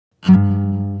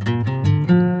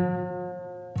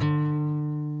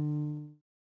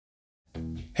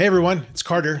Hey everyone, it's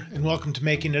Carter, and welcome to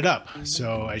Making It Up.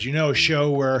 So, as you know, a show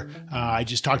where I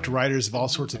just talk to writers of all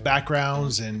sorts of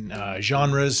backgrounds and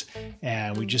genres,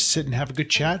 and we just sit and have a good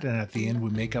chat, and at the end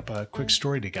we make up a quick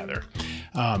story together.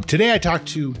 Today I talked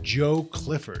to Joe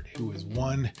Clifford, who is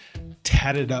one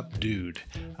tatted up dude.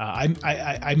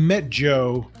 I met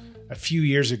Joe a few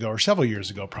years ago, or several years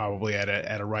ago probably,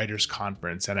 at a writer's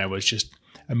conference, and I was just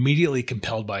immediately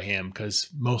compelled by him because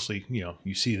mostly,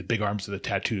 you see the big arms of the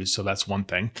tattoos. So that's one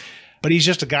thing, but he's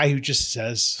just a guy who just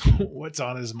says what's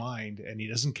on his mind and he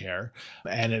doesn't care.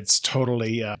 And it's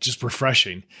totally just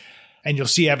refreshing. And you'll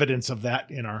see evidence of that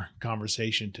in our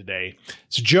conversation today.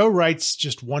 So Joe writes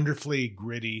just wonderfully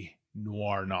gritty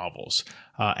noir novels.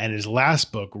 And his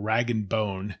last book, Rag and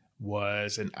Bone,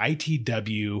 was an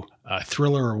ITW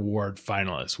Thriller Award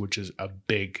finalist, which is a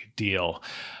big deal.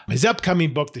 His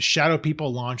upcoming book, The Shadow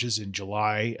People, launches in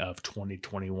July of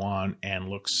 2021 and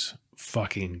looks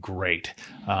fucking great.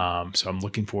 So I'm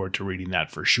looking forward to reading that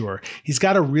for sure. He's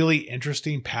got a really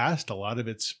interesting past. A lot of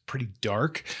it's pretty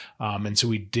dark. And so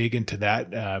we dig into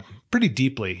that pretty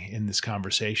deeply in this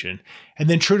conversation. And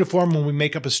then true to form, when we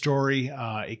make up a story,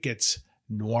 it gets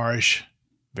noirish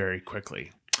very quickly.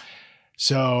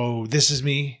 So this is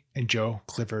me and Joe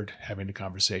Clifford having a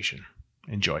conversation.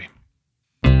 Enjoy.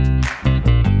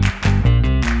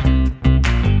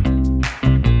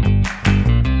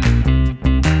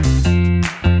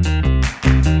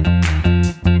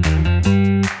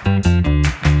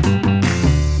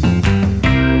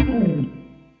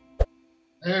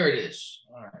 There it is.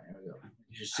 All right, here we go.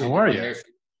 How are you?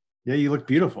 Yeah, you look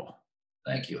beautiful.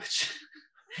 Thank you.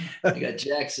 I got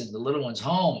Jackson, the little one's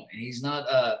home, and he's not.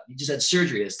 He just had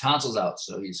surgery. His tonsils out,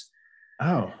 so he's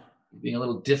being a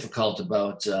little difficult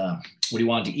about what he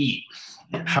wanted to eat.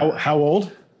 How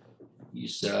old?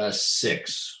 He's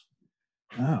 6.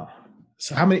 Oh,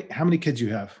 so how many kids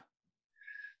you have?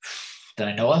 That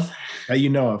I know of. That you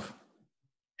know of?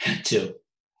 2.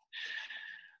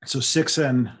 So 6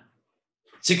 and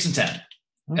 10.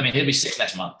 Oh. I mean, he'll be 6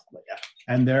 next month. But yeah.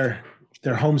 And they're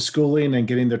homeschooling and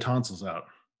getting their tonsils out.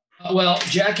 Well,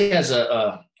 Jack has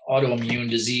a autoimmune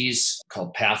disease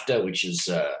called PAFTA, which is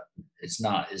it's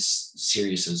not as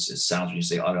serious as it sounds when you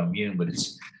say autoimmune, but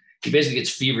he basically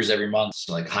gets fevers every month,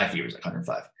 so like high fevers, like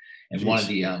 105. And Jeez. One of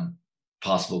the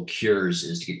possible cures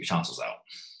is to get your tonsils out,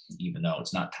 even though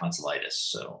it's not tonsillitis.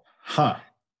 So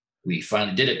we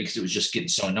finally did it because it was just getting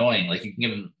so annoying. Like you can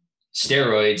give him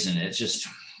steroids and it's just.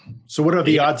 So what are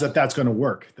the odds that that's going to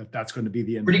work? That's going to be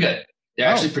the end? Pretty good. They're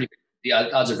actually pretty good. The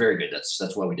odds are very good.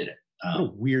 That's why we did it. What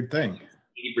a weird thing.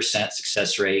 80%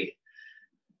 success rate.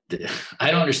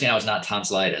 I don't understand how it's not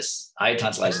tonsillitis. I had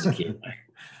tonsillitis as a kid.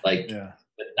 But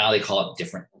now they call it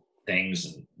different things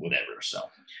and whatever. So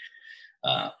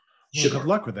good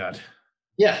luck with that.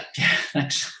 Yeah.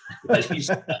 Thanks.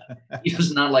 He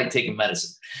does not like taking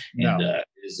medicine. And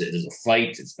there's a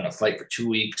fight. It's been a fight for 2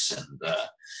 weeks.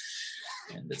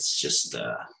 And it's just,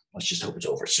 let's just hope it's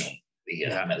over soon. The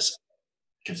medicine.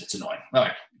 Because it's annoying. All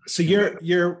right. So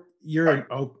you're in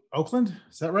Oakland,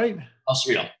 is that right? El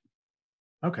Cerrito.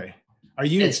 Okay. Are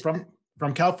you from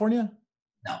California?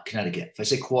 No, Connecticut. If I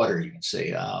say quarter, you can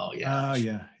say, oh yeah. Oh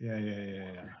yeah.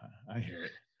 I hear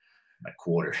it. My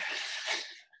quarter.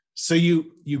 So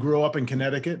you grew up in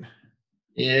Connecticut?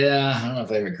 Yeah, I don't know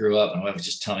if I ever grew up. My wife was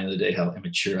just telling me the other day how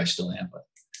immature I still am, but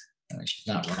she's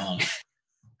not wrong.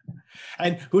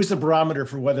 And who's the barometer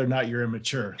for whether or not you're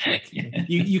immature? Like,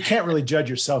 you can't really judge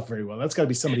yourself very well. That's got to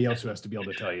be somebody else who has to be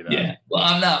able to tell you that. Yeah. Well,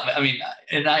 I'm not. I mean,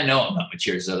 and I know I'm not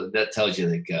mature, so that tells you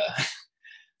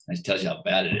that tells you how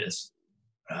bad it is.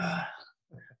 But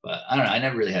I don't know. I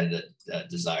never really had that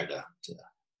desire to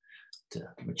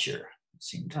mature. It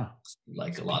seemed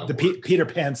like a lot of the Peter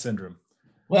Pan syndrome.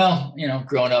 Well,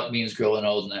 growing up means growing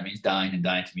old, and that means dying. And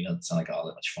dying to me doesn't sound like all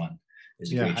that much fun.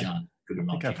 There's a great John Cougar.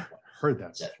 I've heard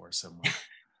that before somewhere.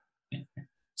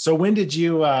 So when did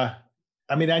you, I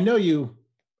know you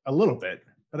a little bit,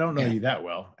 but I don't know you that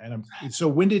well. And so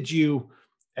when did you,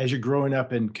 as you're growing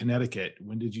up in Connecticut,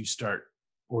 when did you start,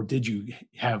 or did you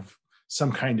have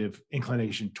some kind of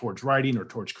inclination towards writing or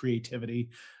towards creativity,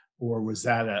 or was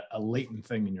that a latent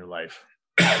thing in your life?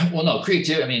 Well, no,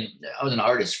 creativity. I mean, I was an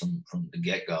artist from the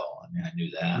get-go. I mean, I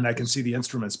knew that. And I can see the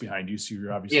instruments behind you, so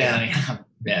you're obviously. Yeah,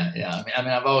 I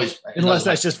mean, I've always. Unless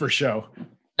that's just for show.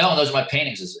 No, those are my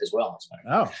paintings as well.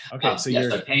 Oh, okay. So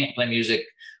yes, I paint, play music,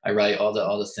 I write all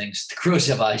the things. The Crows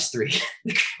Have Eyes 3.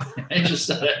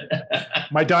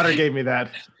 My daughter gave me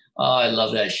that. Oh, I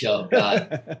love that show.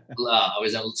 God, I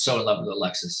was so in love with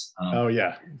Alexis. Oh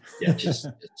yeah.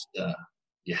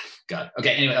 Yeah, God.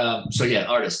 Okay. Anyway, so yeah,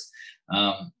 artist.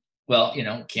 well,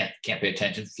 can't pay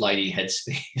attention, flighty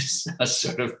headspace,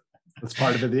 sort of That's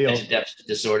part of the deal. attention deficit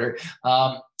disorder.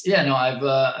 Yeah, no, I've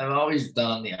always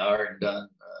done the art and done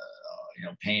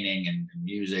painting and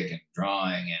music and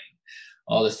drawing and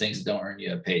all the things that don't earn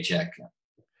you a paycheck.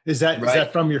 Is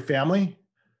that from your family?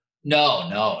 No.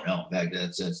 Back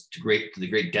that's to the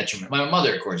great detriment. My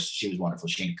mother, of course, she was wonderful.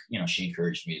 She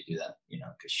encouraged me to do that,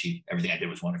 because everything I did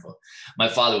was wonderful. My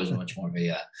father was much more of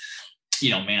a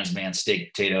man's man,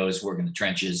 steak, potatoes, work in the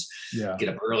trenches, get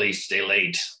up early, stay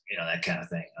late, that kind of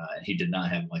thing. And he did not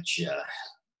have much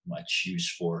use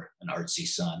for an artsy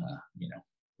son,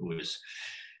 who was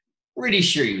pretty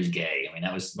sure he was gay. I mean,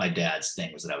 that was my dad's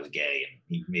thing, was that I was gay, and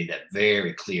he made that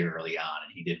very clear early on,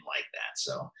 and he didn't like that.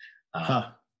 So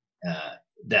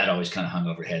that always kind of hung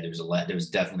over head. There was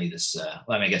definitely this,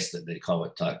 I guess they call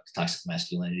it toxic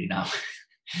masculinity now,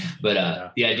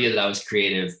 but the idea that I was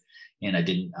creative and I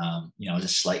didn't, I was a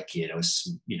slight kid. I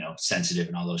was, sensitive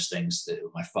and all those things that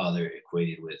my father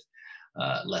equated with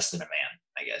less than a man,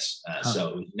 I guess. So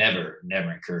it was never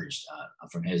encouraged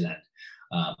from his end.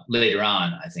 Later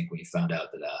on, I think when he found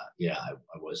out that,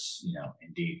 I was,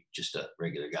 indeed just a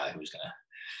regular guy who's going to,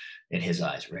 in his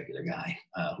eyes, a regular guy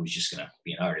who's just going to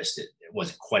be an artist, it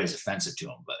wasn't quite as offensive to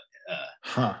him.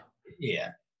 But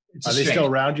yeah. Are they still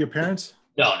around, your parents?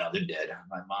 No, they're dead.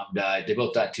 My mom died. They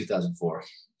both died in 2004.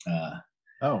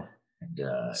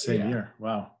 Same year.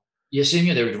 Wow. Yeah, same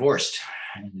year. They were divorced.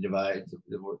 And died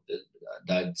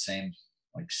the same,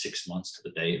 like 6 months to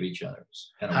the day of each other.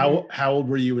 How old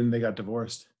were you when they got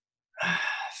divorced?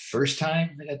 First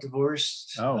time they got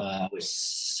divorced, I was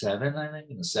 7, I think,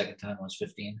 and the second time I was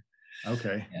 15.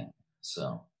 Okay. Yeah.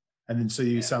 So. And then,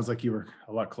 sounds like you were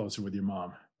a lot closer with your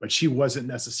mom, but she wasn't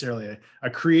necessarily a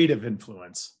creative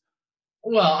influence.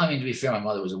 Well, I mean, to be fair, my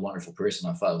mother was a wonderful person.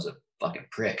 My father was a fucking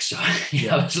prick. So I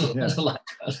was a lot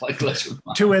closer with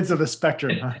mom. Two ends of the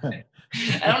spectrum. And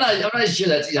I'm not sure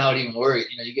that's how it even works.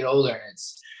 You get older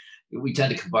and we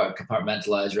tend to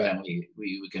compartmentalize, right? And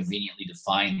we conveniently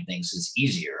define things as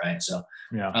easier, right? So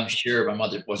I'm sure my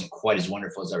mother wasn't quite as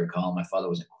wonderful as I recall. My father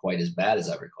wasn't quite as bad as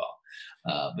I recall.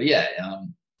 But yeah,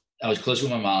 I was close with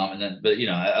my mom, but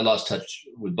I lost touch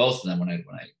with both of them when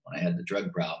I had the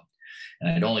drug problem,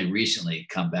 and I'd only recently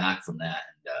come back from that,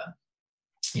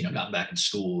 and gotten back in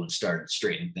school and started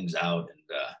straightening things out and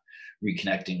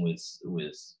reconnecting with.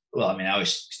 Well, I mean, I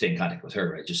always stayed in contact with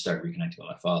her. I just started reconnecting with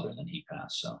my father, and then he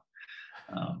passed. So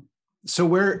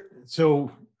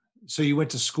you went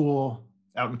to school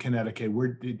out in Connecticut.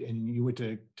 And you went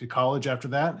to college after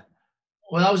that?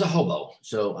 Well, I was a hobo.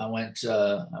 So I went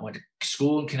to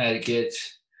school in Connecticut,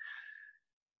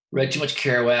 read too much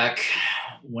Kerouac,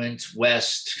 went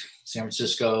west, San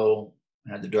Francisco,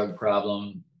 had the drug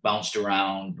problem, bounced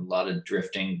around, a lot of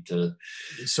drifting to.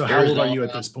 So how old are you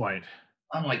at this point?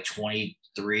 I'm like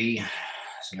 23.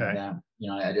 Okay.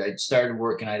 Like I started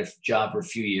working. I had a job for a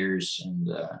few years, and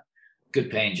good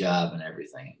paying job and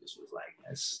everything. It just was like,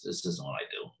 this isn't what I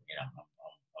do.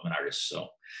 I'm an artist. So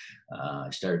I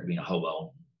started being a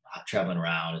hobo, traveling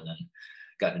around, and then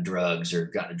got into drugs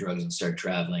and started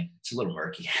traveling. It's a little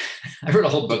murky. I wrote a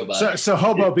whole book about it. So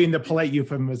hobo being the polite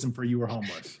euphemism for you were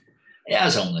homeless. Yeah, I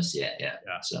was homeless. Yeah.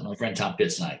 So my friend Tom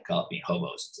Pitts and I call it being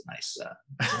hobos. It's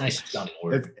a nice sounding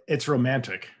word. It's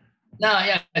romantic. No,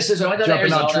 yeah. So I went to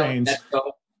Jumping Arizona, on trains.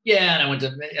 Yeah,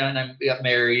 and I got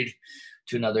married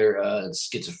to another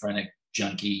schizophrenic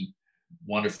junkie,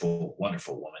 wonderful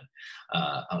woman.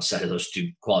 Outside of those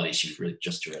two qualities, she was really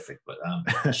just terrific, but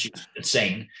she was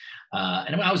insane.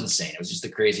 And I was insane. It was just a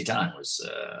crazy time. It was,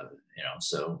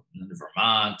 so in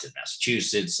Vermont and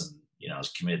Massachusetts, and I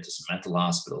was committed to some mental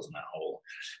hospitals and that whole.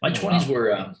 My 20s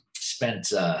were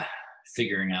spent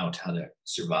figuring out how to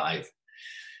survive.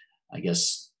 I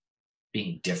guess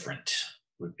being different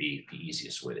would be the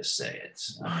easiest way to say it.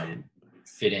 I didn't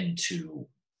fit into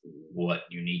what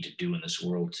you need to do in this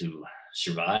world to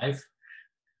survive.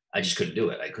 I just couldn't do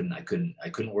it. I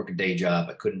couldn't work a day job.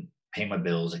 I couldn't pay my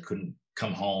bills. I couldn't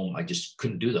come home. I just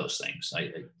couldn't do those things.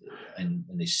 And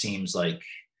it seems like,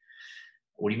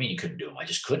 what do you mean you couldn't do them? I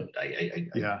just couldn't.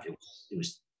 It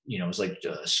was it was like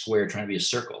a square trying to be a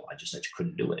circle. I just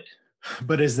couldn't do it.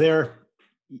 But is there,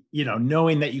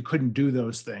 knowing that you couldn't do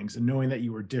those things and knowing that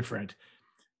you were different,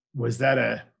 was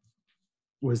that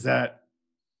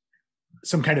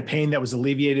some kind of pain that was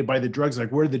alleviated by the drugs?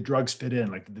 Like, where did the drugs fit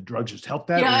in? Like, did the drugs just help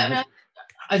that? Yeah,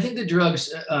 I think the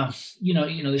drugs,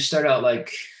 they start out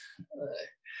like,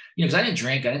 because I didn't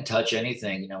drink, I didn't touch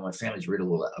anything. My family's riddled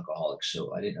with alcoholics,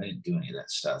 so I didn't do any of that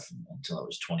stuff until I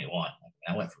was 21.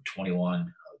 I went from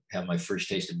 21, have my first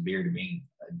taste of beer, to being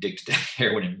addicted to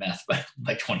heroin and meth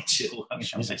by 22. I mean,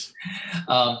 Jesus.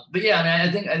 but yeah, I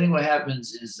mean, I think what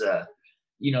happens is, the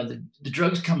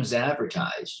drugs come as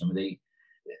advertised. I mean,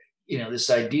 this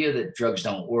idea that drugs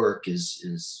don't work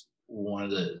is one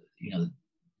of the,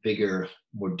 bigger,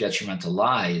 more detrimental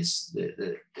lies.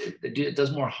 It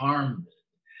does more harm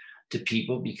to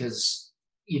people because,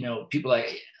 people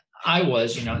like I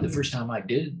was, the first time I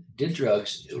did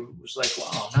drugs, it was like,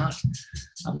 wow,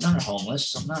 I'm not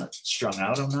homeless. I'm not strung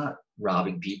out. I'm not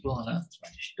robbing people. I'm not. My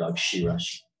dog Shira,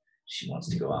 she wants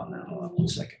to go out now. Hold on 1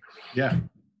 second. Yeah.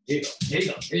 Here you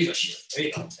go, Shira. There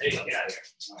you go. Get out of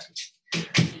here.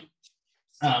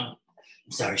 All right.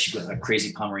 Sorry, she got a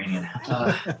crazy Pomeranian.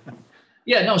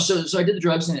 Yeah, no. So I did the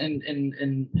drugs,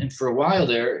 and for a while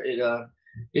there,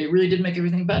 it really did make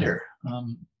everything better.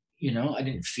 I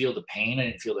didn't feel the pain. I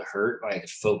didn't feel the hurt. I could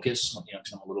focus.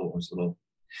 Because I was a little,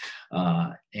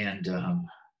 and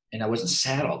I wasn't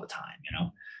sad all the time. I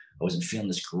wasn't feeling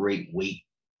this great weight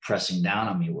pressing down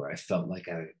on me where I felt like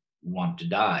I wanted to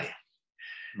die.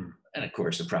 And of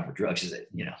course, the problem with drugs is that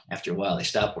after a while they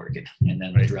stop working, and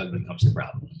then the drug becomes the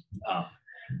problem.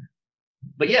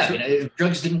 But yeah, if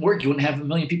drugs didn't work, you wouldn't have a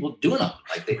million people doing them.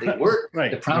 Like they work.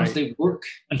 Right, the problem is they work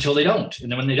until they don't,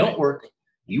 and then when they don't work,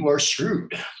 you are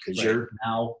screwed because you're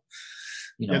now.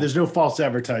 Yeah, there's no false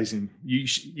advertising.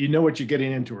 You know what you're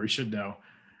getting into, or you should know.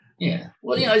 Yeah,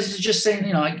 well, it's just saying.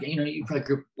 You probably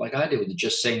grew up like I did with the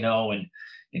just say no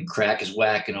and crack is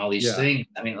whack and all these things.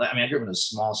 I mean, I grew up in a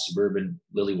small suburban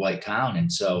lily white town,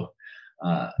 and so,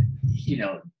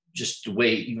 just the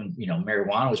way even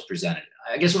marijuana was presented.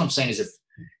 I guess what I'm saying is,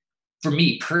 for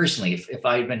me personally, if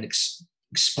I had been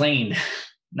explained,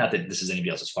 not that this is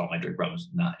anybody else's fault, my drug problem is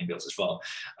not anybody else's fault,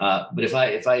 but if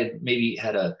I had maybe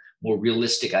had a more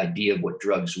realistic idea of what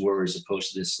drugs were, as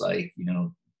opposed to this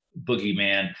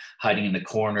boogeyman hiding in the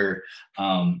corner,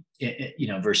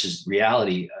 versus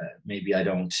reality, maybe I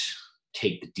don't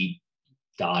take the deep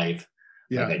dive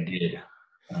like I did.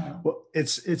 Well,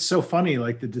 it's so funny,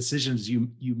 like the decisions you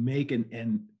make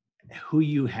and who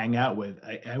you hang out with.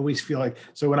 I always feel like,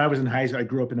 so when I was in high school, I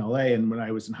grew up in LA, and when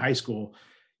I was in high school,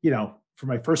 for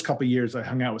my first couple of years, I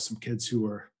hung out with some kids who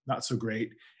were not so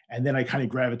great. And then I kind of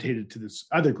gravitated to this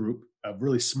other group of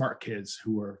really smart kids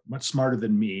who were much smarter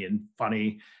than me and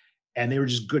funny. And they were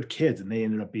just good kids, and they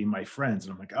ended up being my friends.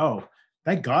 And I'm like, oh,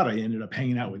 thank God I ended up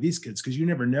hanging out with these kids, because you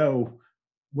never know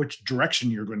which direction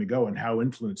you're going to go and how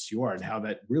influenced you are and how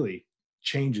that really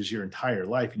changes your entire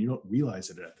life, and you don't realize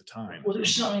it at the time. Well,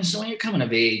 there's so when you're coming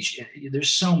of age, there's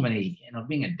so many,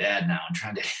 being a dad now and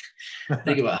trying to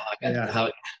think about how you got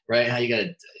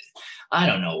to, I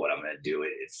don't know what I'm going to do at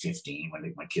 15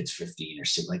 when my kid's 15 or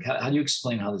 6. Like, how do you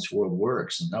explain how this world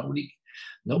works? And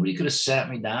nobody could have sat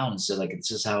me down and said, like,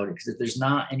 this is how it is. There's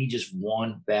not any just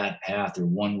one bad path or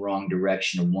one wrong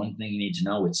direction or one thing you need to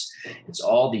know. It's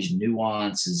all these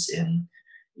nuances and,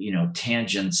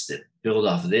 tangents that build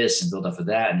off of this and build off of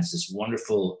that. And it's this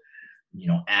wonderful,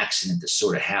 accident that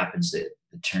sort of happens that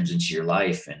turns into your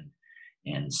life.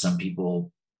 And some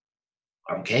people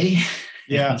are okay.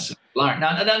 Yeah. No,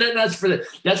 that's for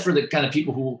the kind of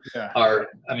people who are,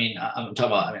 I'm talking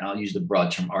about, I'll use the broad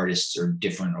term artists or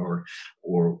different or,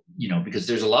 because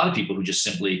there's a lot of people who just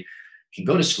simply can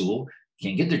go to school,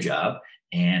 can get their job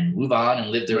and move on and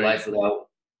live their life without.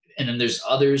 And then there's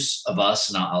others of us,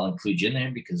 and I'll include you in there,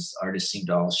 because artists seem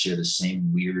to all share the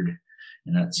same weird,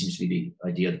 and that seems to be the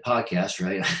idea of the podcast,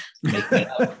 right?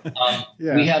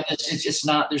 We have this. It's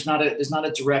not. There's not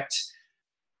a direct.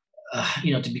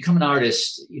 To become an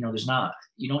artist, you don't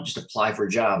just apply for a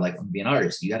job like I'm being an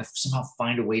artist. You got to somehow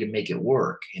find a way to make it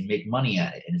work and make money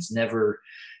at it. And it's never,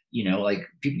 like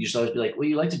people used to always be like, well,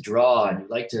 you like to draw and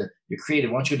you're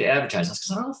creative. Why don't you go to advertising?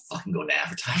 Because I don't fucking go to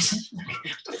advertising.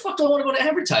 What the fuck do I want to go to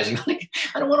advertising? Like,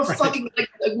 I don't want to fucking, like,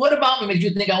 what about me makes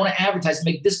you think I want to advertise and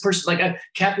make this person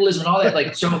capitalism and all that?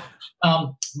 Like, so,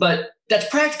 but that's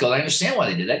practical. I understand why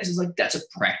they did that, because it's like, that's a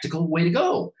practical way to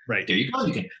go. Right. There you go.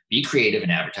 You can be creative in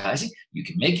advertising. You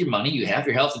can make your money. You have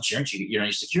your health insurance.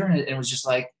 You're securing it. And it was just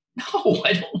like, no,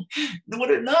 I don't.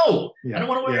 No, I don't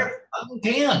want to wear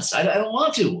pants. I don't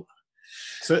want to.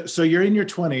 So you're in your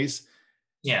 20s.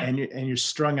 Yeah. And you're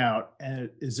strung out. And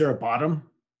is there a bottom?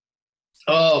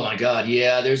 Oh my God.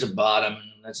 Yeah, there's a bottom.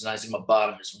 That's the nice thing about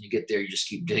bottom is when you get there, you just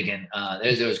keep digging.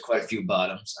 There was quite a few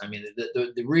bottoms. I mean,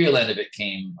 the real end of it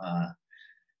came,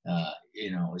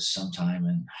 it was sometime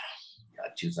in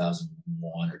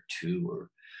 2001 or 2,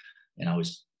 and I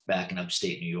was back in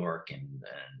upstate New York, and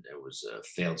there was a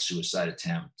failed suicide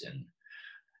attempt. And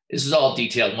this is all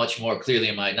detailed much more clearly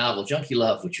in my novel, Junkie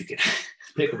Love, which you can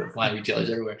pick up at fine retailers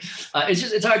everywhere.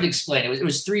 It's hard to explain. It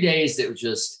was 3 days that was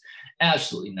just,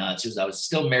 absolutely nuts. I was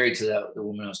still married to the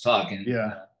woman I was talking.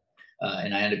 Yeah.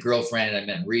 And I had a girlfriend I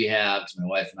met in rehab. My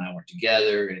wife and I weren't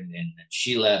together, and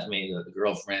she left me, the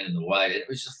girlfriend and the wife. It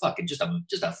was just a fucking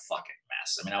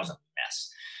mess. I mean, I was a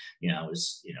mess. I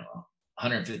was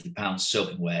 150 pounds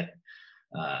soaking wet.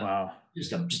 Wow.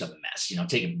 Just a mess.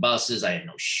 Taking buses. I had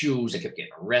no shoes. I kept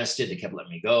getting arrested. They kept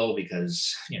letting me go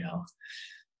because middle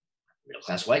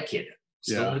class white kid,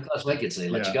 still middle class white kid, so they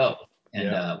let you go, and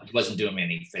it wasn't doing me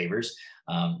any favors.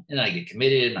 And then I get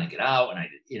committed, and I get out, and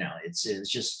it's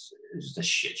just a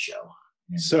shit show.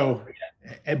 So,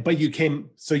 but you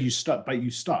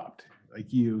stopped. Like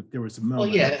there was a moment. Well,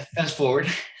 yeah. Fast forward,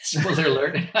 spoiler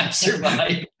alert, I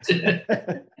survived.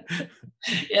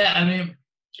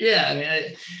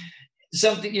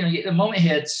 Something, a moment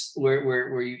hits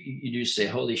where you do say,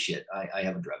 holy shit, I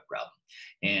have a drug problem.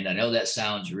 And I know that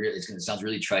sounds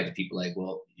really trite to people, like,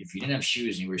 well, if you didn't have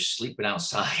shoes and you were sleeping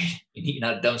outside and eating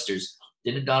out of dumpsters,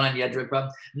 didn't it dawn on you had a drug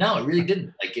problem? No, it really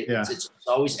didn't. Like it's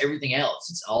always everything else.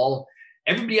 It's all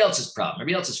everybody else's problem,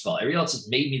 everybody else's fault. Everybody else has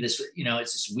made me this,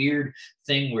 it's this weird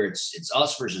thing where it's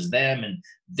us versus them, and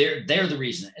they're the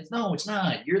reason. No, it's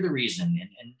not. You're the reason.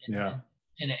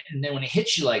 And then when it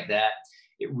hits you like that,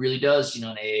 it really does, in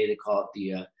AA, they call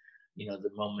it the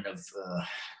moment of,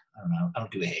 I don't know, I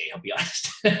don't do AA, I'll be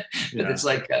honest, but it's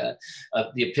like the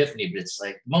epiphany, but it's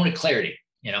like moment of clarity,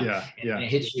 and it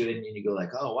hits you and you go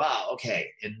like, oh, wow. Okay.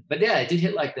 But it did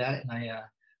hit like that. And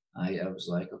I was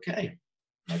like, okay,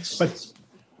 let's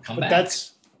come back.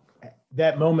 That's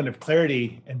that moment of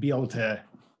clarity, and be able to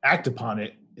act upon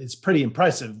it is pretty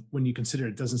impressive when you consider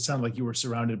it doesn't sound like you were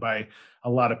surrounded by a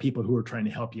lot of people who were trying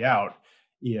to help you out,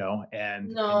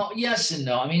 yes and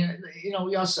no. I mean,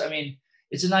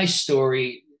 it's a nice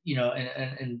story,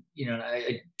 and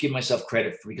I give myself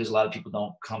credit because a lot of people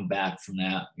don't come back from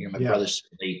that. My brother,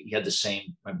 he had the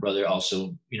same, my brother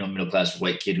also, middle-class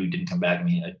white kid who didn't come back. I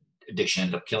mean, addiction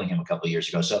ended up killing him a couple of years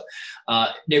ago. So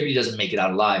everybody doesn't make it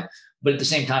out alive. But at the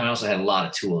same time, I also had a lot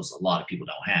of tools a lot of people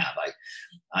don't have.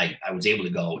 I was able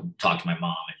to go and talk to my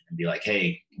mom and be like,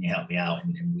 hey, can you help me out?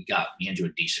 And we got me into a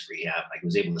decent rehab. I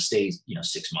was able to stay,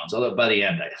 6 months. Although by the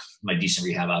end, my decent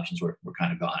rehab options were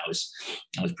kind of gone. I was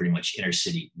pretty much inner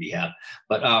city rehab.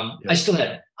 But I still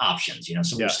had options.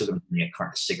 Someone was still going to give me a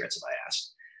carton of cigarettes if I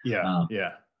asked.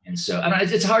 And so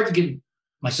it's hard to give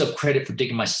myself credit for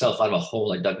digging myself out of a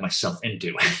hole I dug myself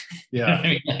into.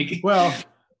 Well,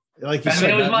 like you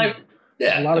said,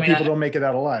 a lot of people don't make it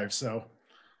out alive. So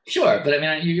sure,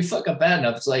 but you fuck up bad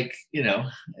enough, it's like, I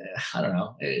don't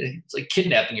know, it's like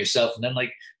kidnapping yourself and then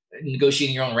like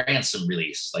negotiating your own ransom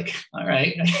release. Like, all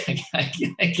right,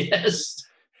 I guess.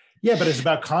 Yeah, but it's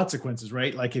about consequences,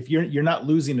 right? Like if you're not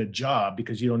losing a job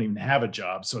because you don't even have a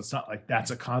job, so it's not like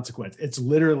that's a consequence. It's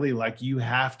literally like you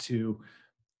have to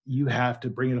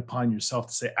bring it upon yourself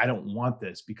to say, I don't want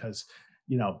this, because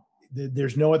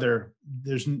there's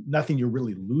nothing you're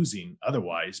really losing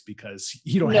otherwise, because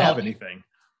you don't have anything.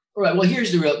 Right. Well,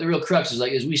 here's the real crux is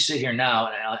like, as we sit here now,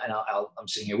 and I'm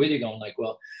sitting here with you going like,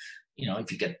 well,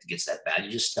 if it gets that bad,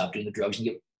 you just stop doing the drugs and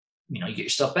you get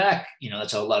yourself back.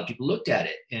 That's how a lot of people looked at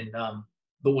it. And,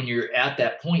 but when you're at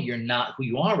that point, you're not who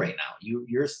you are right now.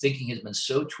 Your thinking has been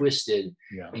so twisted,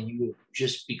 and you have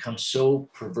just become so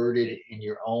perverted in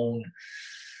your own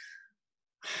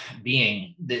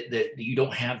being that you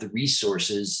don't have the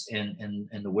resources and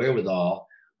the wherewithal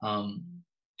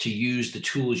to use the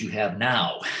tools you have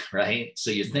now, right?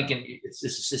 So you're thinking it's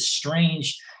this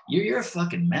strange. You're a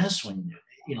fucking mess when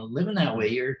living that way.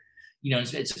 You're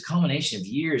it's a combination of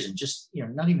years and just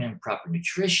not even having proper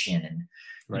nutrition,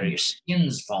 and your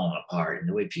skin's falling apart, and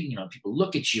the way people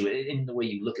look at you, and the way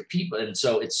you look at people, and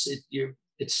so it's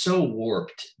so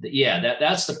warped that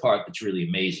that's the part that's really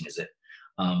amazing, is that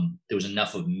there was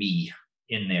enough of me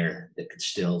in there that could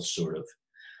still sort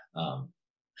of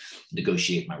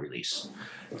negotiate my release.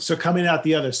 So coming out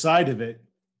the other side of it,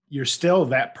 you're still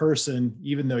that person,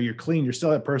 even though you're clean, you're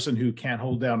still that person who can't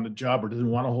hold down a job or doesn't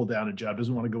want to hold down a job,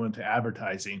 doesn't want to go into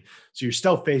advertising. So you're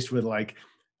still faced with like,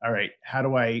 all right, how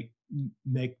do I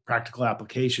make practical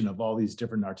application of all these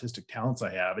different artistic talents I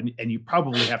have? And you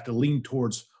probably have to lean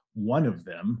towards one of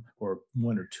them or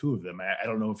one or two of them. I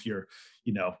don't know if you're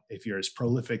as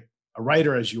prolific a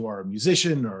writer as you are a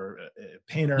musician or a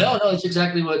painter. No, that's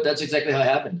exactly how it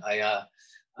happened.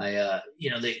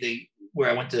 They where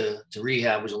I went to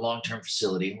rehab was a long-term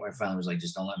facility where I finally was like,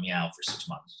 just don't let me out for 6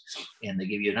 months. And they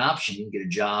give you an option. You can get a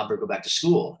job or go back to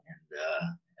school. And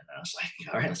I was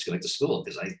like, all right, let's go back to school,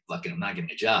 because I'm not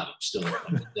getting a job. I'm still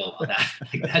on that.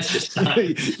 Like, that's just not.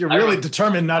 You're really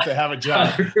determined not to have a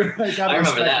job. I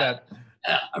remember that.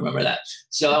 Yeah, I remember that.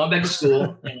 So I went back to school,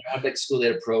 and when I went back to school, they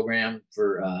had a program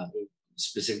for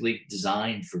specifically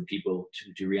designed for people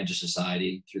to reenter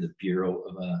society through the Bureau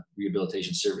of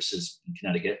Rehabilitation Services in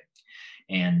Connecticut.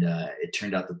 And it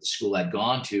turned out that the school I'd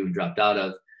gone to and dropped out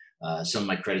of, some of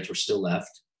my credits were still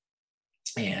left.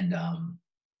 And,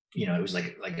 it was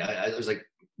it was like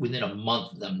within a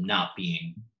month of them not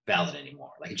being valid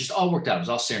anymore. Like it just all worked out. It was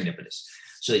all serendipitous.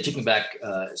 So they took me back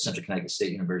Central Connecticut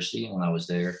State University. And when I was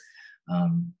there, a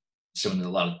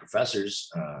lot of the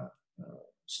professors,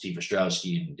 Steve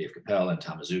Ostrowski and Dave Capel and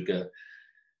Tom Mazuka,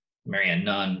 Marianne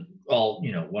Nunn, all,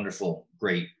 wonderful,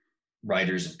 great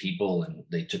writers and people. And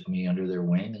they took me under their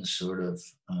wing and sort of,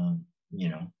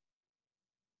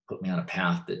 put me on a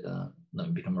path that let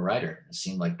me become a writer. It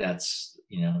seemed like that's,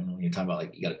 when you're talking about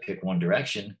like, you got to pick one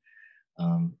direction.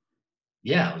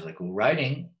 I was like, well,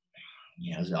 writing,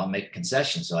 I'll make a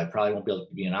concession. So I probably won't be able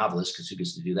to be a novelist because who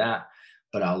gets to do that?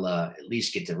 But I'll at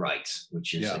least get to write,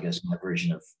 which is, I guess, my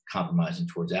version of compromising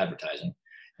towards advertising.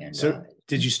 And so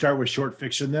did you start with short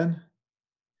fiction then?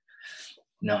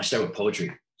 No, I started with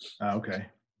poetry. Okay.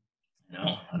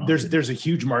 No, there's a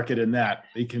huge market in that.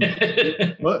 They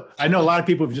can. Well, I know a lot of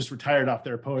people have just retired off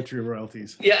their poetry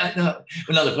royalties. Yeah, I know.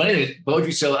 But no, the funny thing is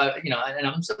poetry. So and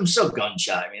I'm so gun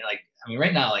shy. I mean,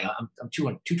 right now, like I'm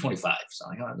 225. So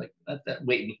like that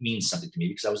weight means something to me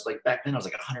because I was like back then I was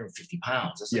like 150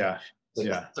 pounds. That's like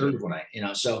a third of what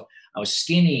so I was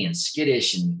skinny and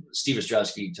skittish. And Steve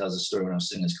Ostrowski tells a story when I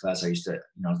was in his class. I used to,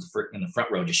 I was in the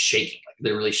front row just shaking, like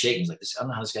literally shaking. It's like this, I don't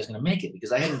know how this guy's going to make it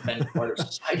because I hadn't been part of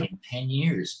society in 10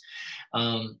 years.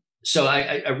 So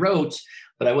I wrote,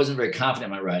 but I wasn't very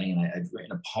confident in my writing. And I'd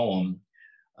written a poem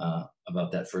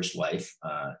about that first wife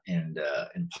in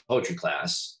poetry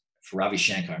class for Ravi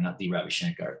Shankar, not the Ravi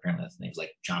Shankar. Apparently his name's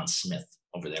like John Smith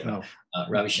over there. Oh.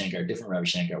 Ravi Shankar, different Ravi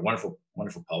Shankar, wonderful,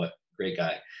 wonderful poet, great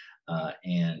guy.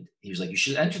 And he was like, you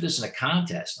should enter this in a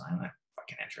contest. And I'm not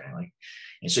fucking entering.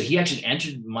 And so he actually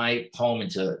entered my poem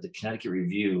into the Connecticut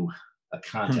Review, a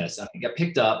contest. I got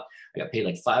picked up. I got paid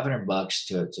like $500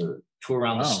 to tour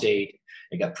around the state.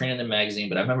 It got printed in the magazine.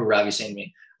 But I remember Ravi saying to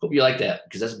me, hope you like that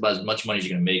because that's about as much money as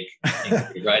you're going to make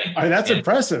in writing. That's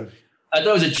impressive. I thought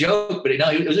it was a joke, but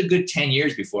it was a good 10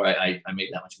 years before I made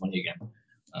that much money again.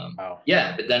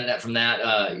 Yeah, but then from that,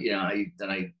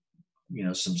 I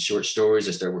some short stories.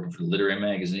 I started working for the literary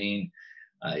magazine.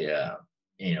 And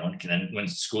then when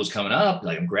school's coming up,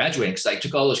 like I'm graduating, because I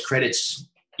took all those credits,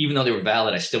 even though they were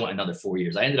valid, I still went another 4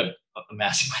 years. I ended up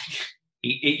amassing like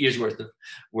 8 years worth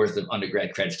of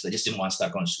undergrad credits because I just didn't want to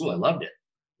stop going to school. I loved it.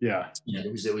 Yeah.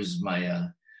 It was my.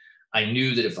 I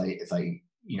knew that if I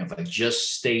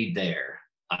just stayed there,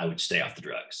 I would stay off the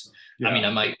drugs. Yeah.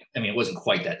 It wasn't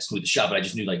quite that smooth a shot, but I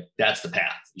just knew like that's the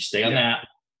path. You stay on that,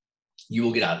 you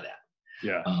will get out of that.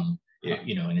 Yeah. And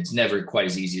it's never quite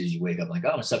as easy as you wake up like, oh,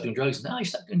 I'm gonna stop doing drugs. No, you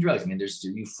stop doing drugs.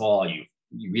 You fall, you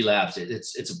relapse.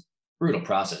 It's a brutal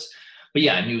process. But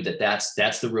yeah, I knew that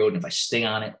that's the road. And if I stay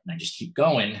on it and I just keep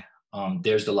going,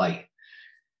 there's the light.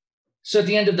 So at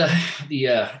the end of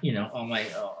all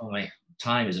my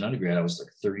time as an undergrad, I was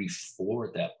like 34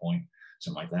 at that point,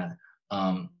 something like that.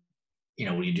 What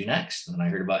do you do next? And then I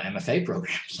heard about MFA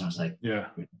programs. And I was like,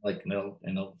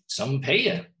 they'll some pay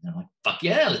you. And I'm like, fuck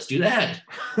yeah, let's do that.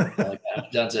 I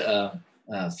went down to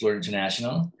Florida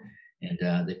International, and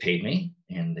they paid me,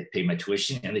 and they paid my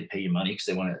tuition, and they pay you money because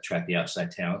they want to attract the outside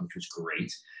talent, which was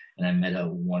great. And I met a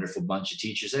wonderful bunch of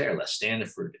teachers there, Les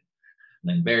Standiford,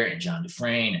 Lynn Barrett, and John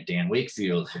Dufresne, and Dan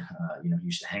Wakefield. He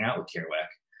used to hang out with Kerouac.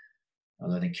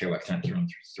 Although I think Kerouac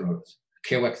threatened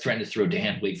to throw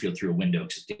Dan Wakefield through a window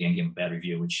because Dan gave him a bad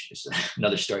review, which is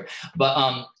another story.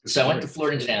 But so I went to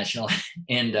Florida International,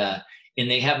 and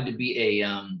they happened to be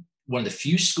one of the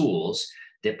few schools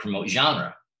that promote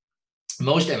genre.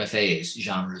 Most MFAs,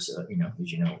 genres, as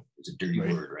is a dirty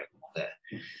word, right?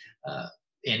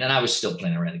 And then I was still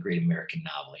playing around the Great American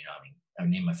Novel. I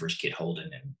named my first kid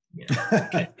Holden, and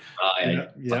I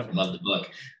fucking love the book.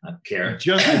 I don't care.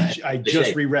 I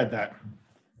just reread that.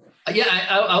 Yeah,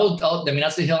 I'll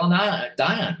that's the hill I'll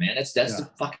die on, man. That's the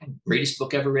fucking greatest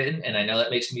book ever written. And I know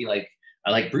that makes me like, I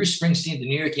like Bruce Springsteen, the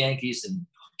New York Yankees, and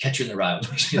Catcher in the Rye,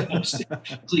 which makes me the most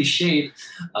cliched,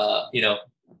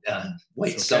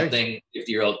 something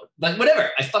 50-year-old, but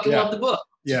whatever. I fucking love the book.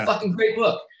 It's a fucking great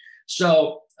book.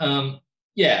 So, I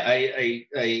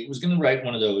was going to write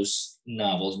one of those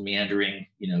novels, meandering,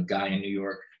 guy in New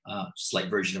York, slight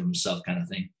version of himself kind of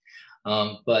thing.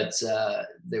 But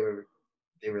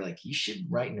they were like, you should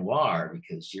write noir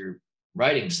because your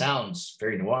writing sounds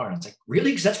very noir. And I was like, really?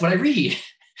 Because that's what I read.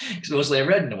 Because mostly I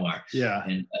read noir. Yeah.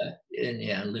 And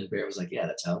Lynn Barrett was like, yeah,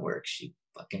 that's how it works. You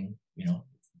fucking,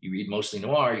 you read mostly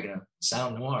noir, you're gonna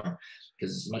sound noir.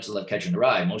 Because as much as I love Catcher in the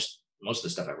Rye, most of the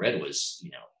stuff I read was,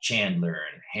 you know, Chandler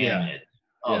and Hammett,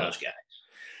 all those guys.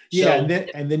 Yeah, So,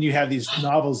 and then you have these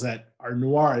novels that are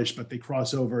noirish, but they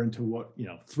cross over into what, you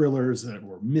know, thrillers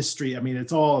or mystery. I mean,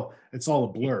 it's all a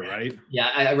blur, right?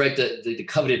 yeah, I write the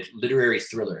coveted literary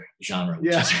thriller genre,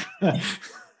 which Yeah. is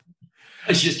I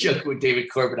was just joking with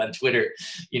David Corbett on Twitter,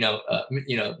 you know,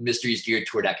 mysteries geared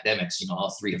toward academics, you know,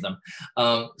 all three of them.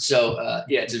 Yeah,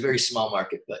 it's a very small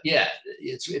market, but yeah,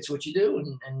 it's what you do,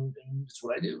 and it's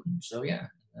what I do. So yeah,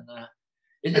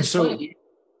 it's so funny.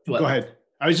 Go ahead.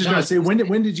 I was just going to say,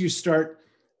 when did you start?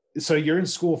 So you're in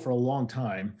school for a long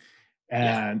time,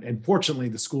 and fortunately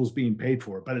the school's being paid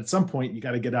for, but at some point you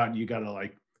got to get out and you got to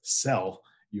like sell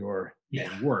your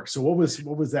work. So what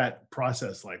was that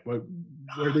process like? Where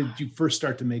did you first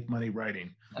start to make money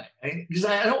writing? Because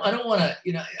I don't want to,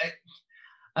 you know,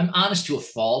 I'm honest to a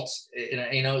fault,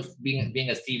 and you know,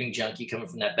 being a thieving junkie, coming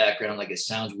from that background, like, it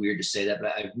sounds weird to say that,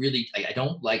 but I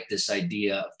don't like this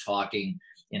idea of talking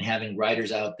and having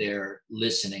writers out there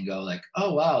listen and go like,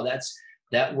 oh wow,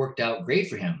 that worked out great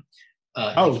for him.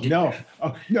 No,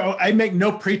 I make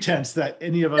no pretense that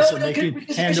any of us are making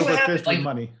hand over fist with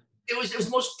money. It was the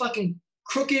most fucking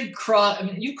crooked cross. I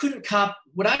mean, you couldn't cop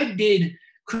what I did,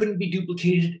 couldn't be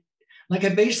duplicated. Like, I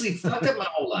basically fucked up my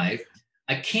whole life.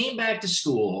 I came back to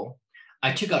school.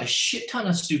 I took out a shit ton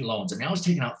of student loans. I mean, I was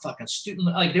taking out fucking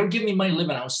like, they were giving me money to live,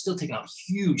 and I was still taking out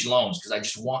huge loans because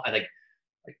I like,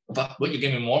 fuck, what, you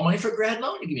give me more money for a grad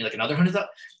loan? You give me like another $100,000?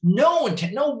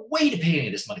 No way to pay any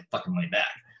of this fucking money back.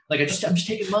 Like, I'm just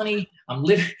taking money. I'm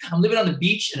living on the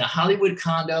beach in a Hollywood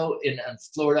condo in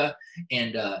Florida,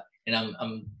 and and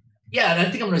I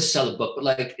think I'm going to sell a book. But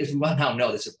like, as we now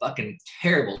know, that's a fucking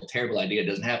terrible idea. It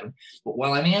doesn't happen. But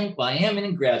while I am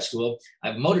in grad school, I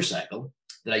have a motorcycle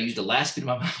that I used the last bit of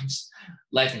my mom's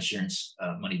life insurance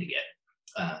money to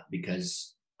get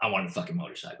because I wanted a fucking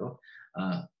motorcycle.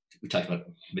 We talked about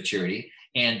maturity,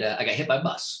 and I got hit by a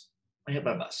bus.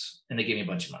 And they gave me a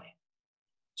bunch of money.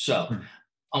 So,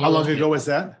 how long ago was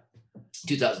that?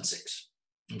 2006.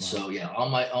 And wow. So yeah, all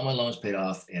my loans paid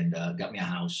off, and got me a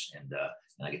house, and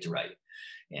I get to write,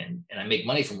 and I make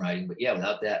money from writing. But yeah,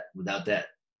 without that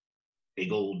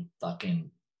big old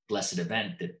fucking blessed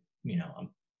event that, you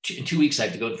know, in 2 weeks I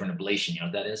have to go for an ablation. You know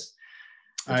what that is?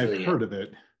 I've heard of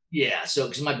it. Yeah. So,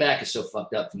 because my back is so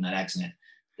fucked up from that accident,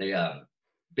 they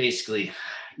basically,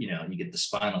 you know, you get the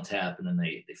spinal tap, and then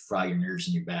they fry your nerves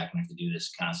in your back, and I have to do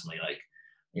this constantly. Like,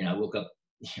 you know, I woke up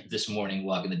this morning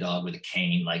walking the dog with a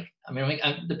cane. Like, I mean,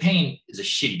 the pain is a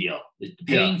shitty deal. The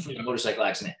pain from the motorcycle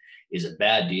accident is a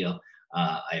bad deal.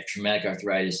 I have traumatic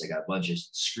arthritis. I got a bunch of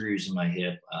screws in my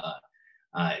hip,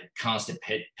 constant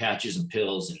patches and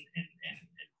pills and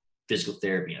physical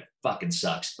therapy. And it fucking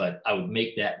sucks, but I would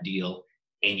make that deal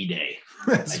any day.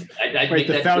 I'd right,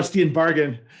 the Faustian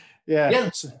bargain. Yeah,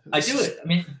 I do it. I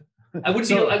mean, I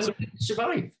wouldn't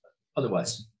survive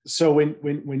otherwise. So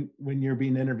when you're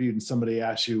being interviewed and somebody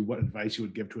asks you what advice you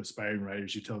would give to aspiring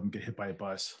writers, you tell them get hit by a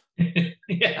bus.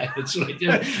 Yeah, that's what I do.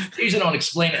 They usually don't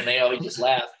explain it, and they always just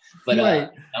laugh. But right.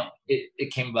 You know,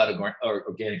 it came about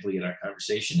organically in our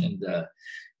conversation,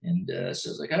 and so I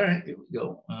was like, all right, here we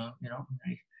go. You know,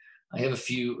 I have a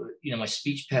few. You know, my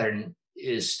speech pattern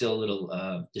is still a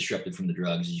little disrupted from the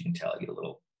drugs, as you can tell. I get a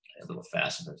little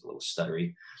fast, sometimes a little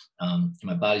stuttery.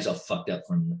 My body's all fucked up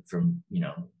from you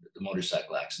know, the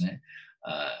motorcycle accident.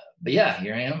 But yeah,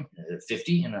 here I am at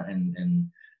 50, and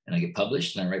I get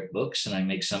published, and I write books, and I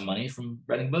make some money from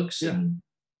writing books, and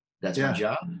that's my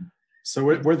job. So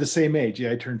we're the same age.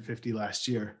 Yeah, I turned 50 last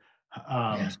year.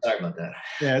 Sorry about that.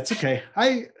 Yeah, it's okay.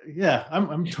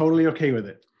 I'm totally okay with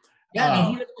it. Yeah, no,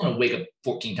 who doesn't want to wake up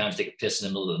 14 times, take a piss in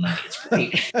the middle of the night? It's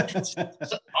great.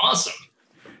 It's awesome.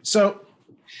 So,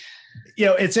 you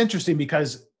know, it's interesting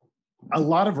because a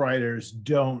lot of writers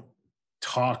don't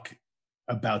talk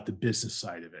about the business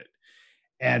side of it.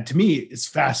 And to me, it's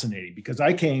fascinating because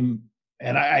I came,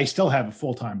 and I still have a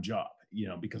full-time job, you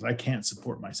know, because I can't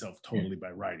support myself totally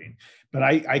by writing. But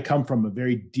I come from a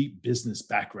very deep business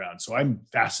background. So I'm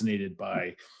fascinated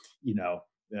by, you know,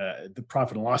 the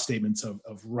profit and loss statements of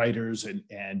writers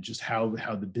and just how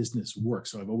the business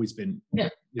works. So I've always been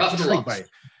intrigued by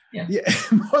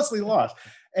it. Mostly loss.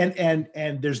 And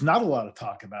there's not a lot of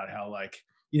talk about how, like,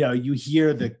 you know, you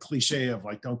hear the cliche of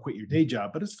like, don't quit your day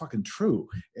job, but it's fucking true.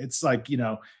 It's like, you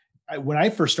know, when I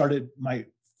started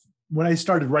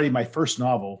writing my first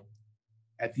novel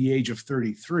at the age of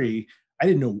 33, I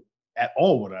didn't know at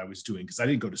all what I was doing because I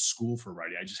didn't go to school for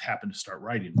writing. I just happened to start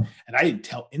writing, and I didn't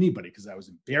tell anybody because I was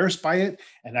embarrassed by it.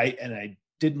 And I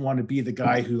didn't want to be the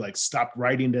guy who like stopped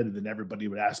writing it, and then everybody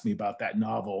would ask me about that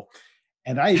novel.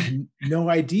 And I had no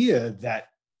idea that,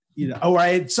 I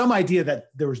had some idea that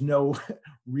there was no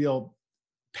real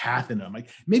path in them. Like,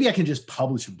 maybe I can just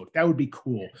publish a book. That would be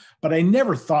cool. But I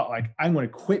never thought like, I'm going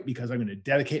to quit because I'm going to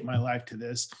dedicate my life to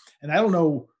this. And I don't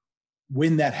know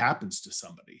when that happens to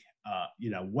somebody.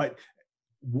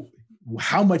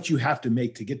 How much you have to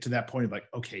make to get to that point of like,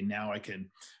 okay, now I can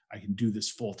do this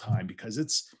full time, because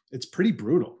it's pretty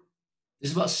brutal.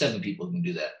 There's about 7 people who can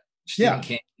do that. Yeah. Stephen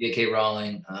King, J.K.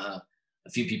 Rowling, a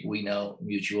few people we know,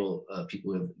 mutual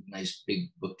people who have nice big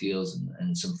book deals,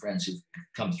 and some friends who've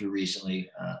come through recently,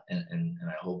 and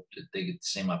I hope that they get the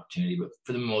same opportunity. But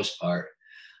for the most part,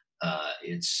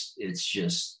 it's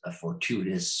just a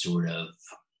fortuitous sort of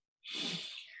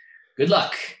good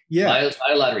luck. Yeah.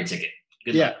 Buy a lottery ticket.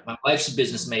 Good Yeah. luck. My wife's a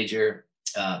business major.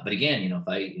 But again, if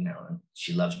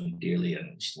she loves me dearly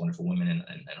and she's a wonderful woman, and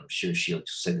I'm sure she'll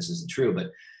say this isn't true,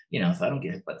 but if I don't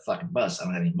get hit by the fucking bus, I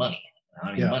don't have any money. I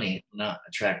don't have any money. I'm not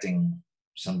attracting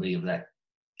somebody of that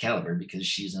caliber because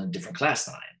she's in a different class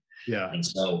than I am. Yeah. And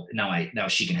so now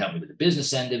she can help me with the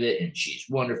business end of it, and she's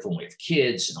wonderful. And we have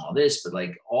kids and all this, but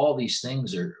like all these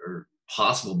things are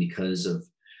possible because of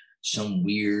some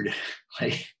weird,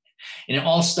 like, and it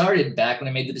all started back when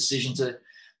I made the decision to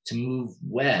move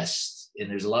west. And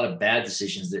there's a lot of bad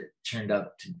decisions that turned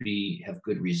out to have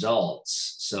good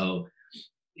results. So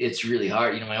it's really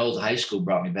hard. My old high school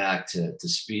brought me back to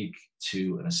speak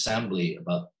to an assembly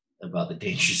about the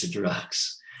dangers of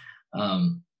drugs.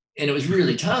 And it was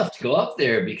really tough to go up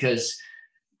there because,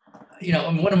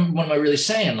 what am I really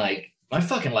saying? Like, my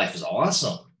fucking life is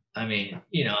awesome. I mean,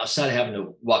 outside of having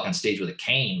to walk on stage with a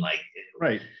cane, like,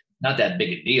 right, not that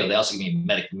big a deal. They also give me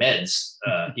medic meds,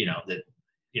 that,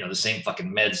 the same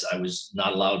fucking meds I was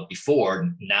not allowed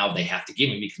before. Now they have to give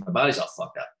me because my body's all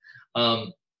fucked up.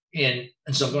 And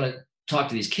so I'm going to talk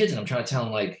to these kids, and I'm trying to tell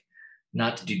them like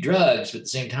not to do drugs, but at the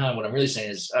same time, what I'm really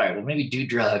saying is, all right, well, maybe do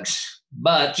drugs,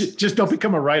 but just don't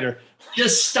become a writer.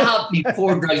 Just stop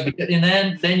before drugs, and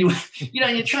then you're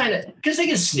trying to, because they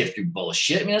can sniff through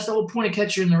bullshit. I mean, that's the whole point of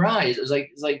Catcher in the Rye. It's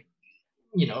like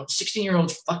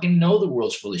 16-year-olds fucking know the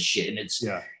world's full of shit, and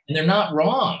and they're not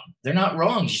wrong. They're not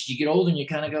wrong. Just you get older and you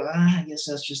kind of go, I guess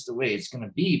that's just the way it's going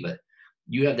to be. But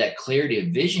you have that clarity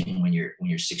of vision when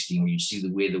you're 16, where you see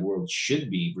the way the world should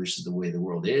be versus the way the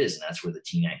world is, and that's where the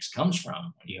teen angst comes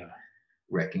from. When you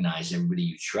recognize everybody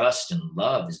you trust and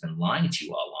love has been lying to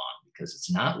you all along, because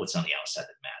it's not what's on the outside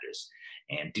that matters,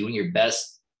 and doing your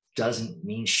best doesn't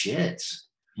mean shit.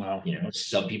 Wow.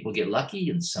 Some people get lucky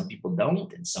and some people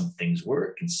don't, and some things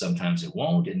work and sometimes it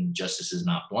won't, and justice is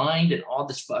not blind, and all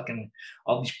these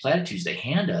platitudes they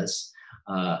hand us.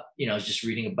 I was just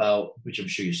reading about, which I'm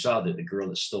sure you saw, that the girl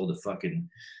that stole the fucking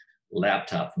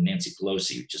laptop from Nancy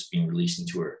Pelosi just being released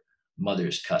into her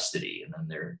mother's custody, and then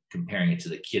they're comparing it to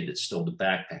the kid that stole the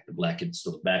backpack, the black kid that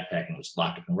stole the backpack and was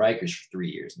locked up in Rikers for 3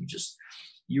 years. And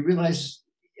you realize,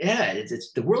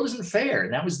 it's the world isn't fair,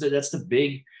 and that's the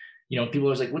big. People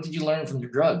always like, what did you learn from the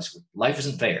drugs? Life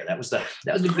isn't fair. That was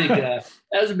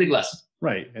the big lesson.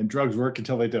 Right. And drugs work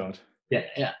until they don't.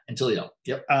 Yeah. Until they don't.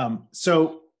 Yep.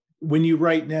 So when you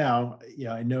write now,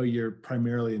 I know you're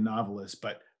primarily a novelist,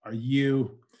 but are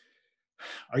you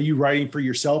writing for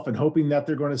yourself and hoping that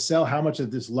they're going to sell? How much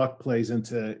of this luck plays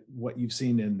into what you've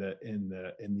seen in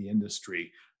the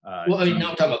industry? Well, I mean,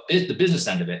 now I'm talking about the business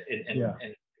end of it,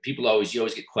 and people you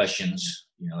always get questions,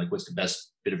 like, what's the best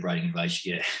bit of writing advice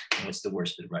you get, and what's the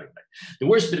worst bit of writing advice? The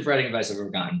worst bit of writing advice I've ever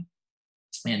gotten,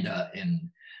 and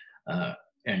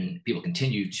people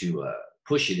continue to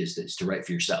push it, is to write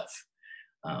for yourself.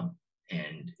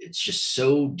 And it's just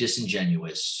so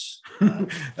disingenuous.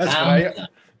 That's what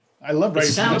I love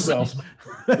writing for myself.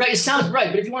 Right, it sounds right,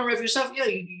 but if you want to write for yourself,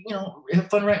 have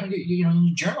fun writing in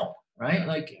your journal, right?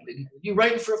 Like, you're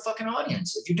writing for a fucking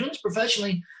audience. If you're doing this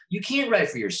professionally, you can't write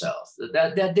for yourself.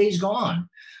 That day's gone.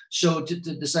 So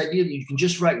this idea that you can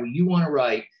just write what you want to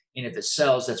write, and if it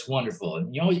sells, that's wonderful.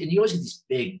 And you always get these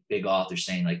big authors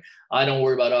saying like, I don't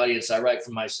worry about audience, I write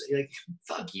for myself. You're like,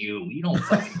 fuck you. You don't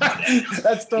fucking do that.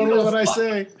 That's totally what I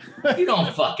say. You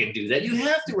don't fucking do that. You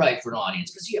have to write for an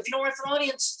audience, because if you don't write for an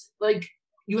audience, like,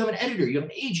 you have an editor, you have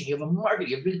an agent, you have a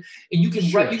market, and you can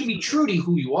write. You can be true to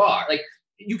who you are. Like,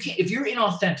 you can't, if you're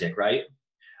inauthentic, right?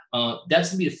 That's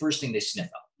gonna be the first thing they sniff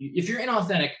out. If you're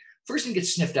inauthentic, first thing that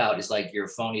gets sniffed out is like you're a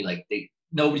phony. Like,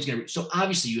 nobody's gonna. So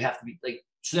obviously you have to be like.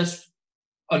 So that's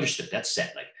understood. That's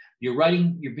set. Like, you're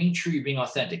writing, you're being true, you're being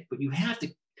authentic, but you have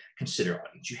to consider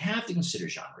audience. You have to consider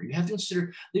genre. You have to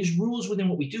consider there's rules within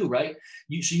what we do, right?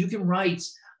 So you can write.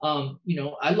 I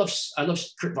love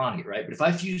Kurt Vonnegut, right? But if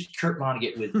I fuse Kurt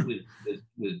Vonnegut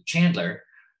with Chandler,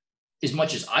 as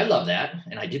much as I love that,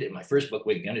 and I did it in my first book,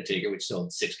 Wake the Undertaker, which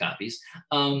sold 6 copies,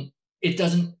 it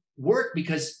doesn't work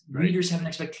because readers have an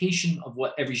expectation of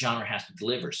what every genre has to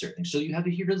deliver, certain things. So you have to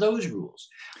adhere to those rules.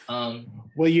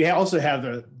 Well, you also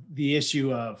have the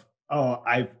issue of, oh,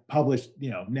 I've published,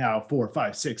 now 4,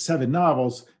 5, 6, 7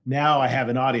 novels. Now I have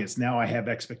an audience. Now I have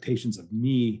expectations of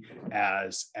me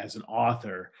as an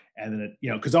author. And then,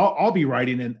 because I'll be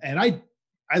writing, and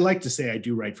I like to say I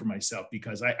do write for myself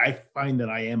because I find that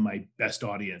I am my best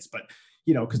audience. But,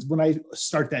 because when I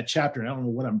start that chapter and I don't know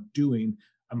what I'm doing,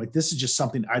 I'm like, this is just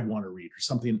something I'd want to read or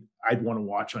something I'd want to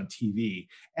watch on TV.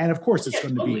 And of course, it's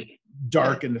going to be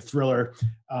dark and a thriller.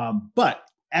 But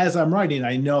as I'm writing,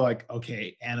 I know, like,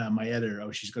 okay, Anna, my editor,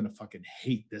 she's going to fucking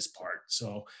hate this part.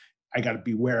 So I got to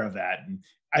beware of that. And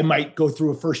I might go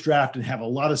through a first draft and have a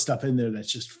lot of stuff in there that's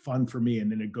just fun for me.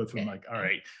 And then it go through, I'm like, all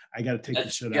right, I got to take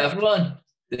this shit out. Draft 1.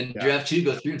 Then draft 2,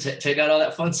 go through and take out all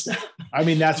that fun stuff. I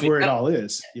mean, that's where it all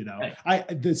is,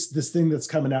 this thing that's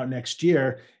coming out next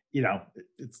year,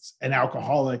 it's an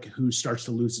alcoholic who starts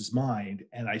to lose his mind.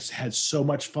 And I had so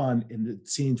much fun in the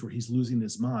scenes where he's losing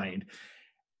his mind.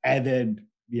 And then,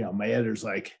 my editor's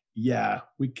like, yeah,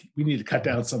 we need to cut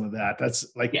down some of that.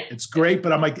 That's like, it's great.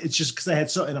 But I'm like, it's just because I had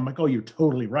and I'm like, oh, you're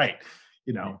totally right.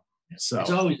 So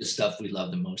it's always the stuff we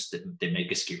love the most that they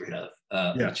make us get rid of,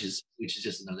 which is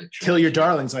just another trade. Kill your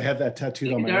darlings. I have that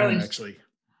tattooed on my arm, actually.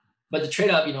 But the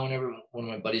trade-off, whenever one of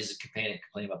my buddies is complaining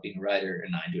about being a writer,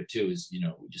 and I do it too, is,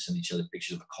 we just send each other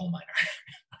pictures of a coal miner.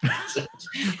 So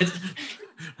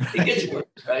it gets worse,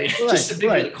 right? Just a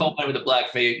picture of the coal miner with a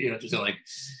black face, just like,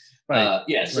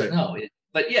 it's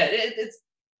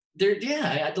there.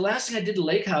 Yeah, the last thing I did, the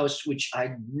Lake House, which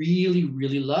I really,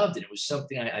 really loved, and it was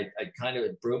something I kind of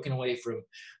had broken away from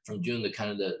doing the kind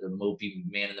of the mopey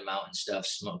man in the mountain stuff,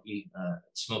 smoky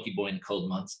boy in the cold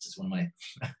months, is one of my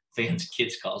fans'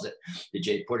 kids calls it, the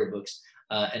Jay Porter books.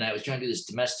 And I was trying to do this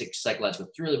domestic psychological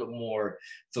thriller, but more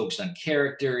focused on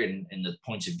character and the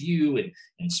points of view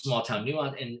and small town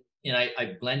nuance. And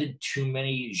I blended too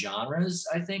many genres.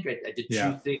 I think I did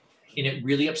two things. And it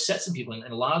really upset some people. And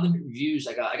a lot of the reviews,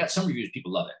 I got some reviews,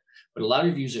 people love it, but a lot of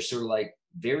reviews are sort of like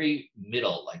very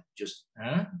middle, like just,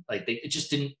 like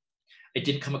it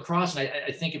didn't come across. And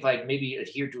I think if I maybe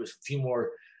adhered to a few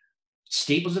more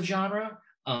staples of genre,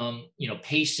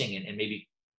 pacing and maybe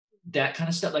that kind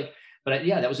of stuff.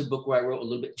 That was a book where I wrote a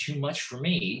little bit too much for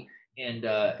me. And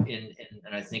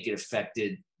I think it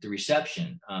affected the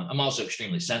reception. I'm also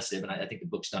extremely sensitive, and I think the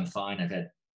book's done fine. I've had,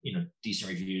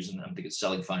 decent reviews, and I think it's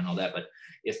selling fine and all that, but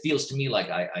it feels to me like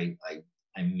I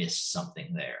missed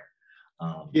something there.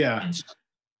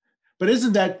 But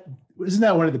isn't that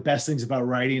one of the best things about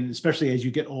writing, especially as you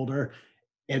get older?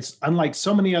 It's unlike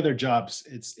so many other jobs.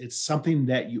 It's something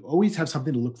that you always have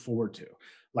something to look forward to.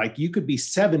 Like, you could be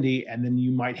 70 and then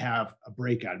you might have a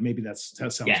breakout. Maybe that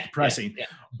sounds depressing,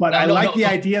 but I like the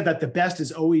idea that the best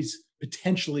is always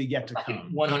potentially yet to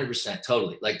come. 100%,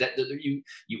 totally. Like that, you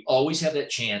always have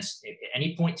that chance at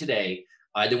any point today.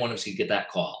 Either one of us could get that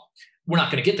call. We're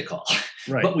not going to get the call,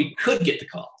 right? But we could get the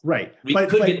call, right? We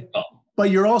could get the call.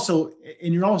 But you're also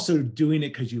doing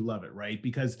it because you love it, right?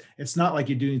 Because it's not like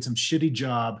you're doing some shitty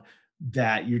job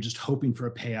that you're just hoping for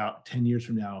a payout 10 years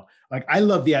from now. Like, I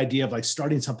love the idea of like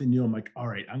starting something new. I'm like, all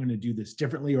right, I'm going to do this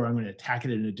differently, or I'm going to attack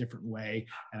it in a different way.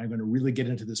 And I'm going to really get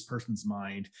into this person's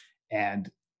mind. And,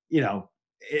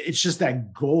 it's just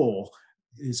that goal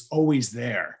is always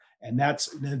there. And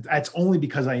that's only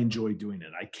because I enjoy doing it.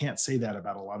 I can't say that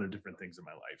about a lot of different things in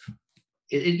my life.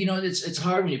 It's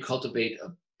hard when you cultivate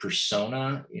a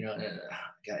persona,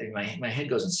 God, my head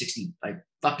goes in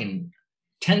fucking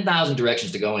 10,000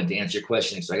 directions to go in to answer your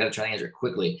question. So I got to try to answer it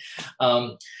quickly.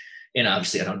 And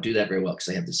obviously I don't do that very well because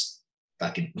I have this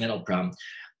fucking mental problem.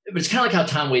 But it's kind of like how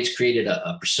Tom Waits created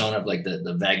a persona of like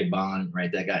the vagabond,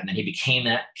 right? That guy. And then he became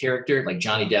that character, like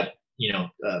Johnny Depp,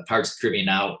 Pirates of the Caribbean.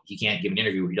 Now he can't give an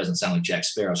interview where he doesn't sound like Jack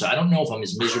Sparrow. So I don't know if I'm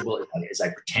as miserable as I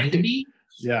pretend to be.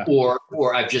 Yeah. Or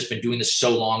I've just been doing this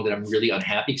so long that I'm really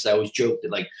unhappy, because I always joke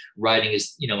that like writing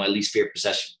is, my least favorite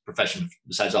profession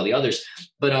besides all the others.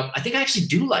 But I think I actually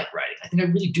do like writing. I think I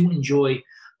really do enjoy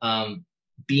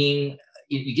being,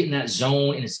 you get in that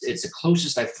zone, and it's the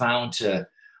closest I've found to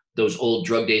those old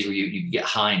drug days where you get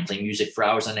high and play music for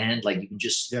hours on end. Like, you can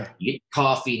just, you get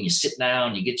coffee and you sit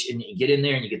down, you get in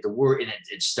there and you get the word, and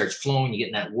it starts flowing. You get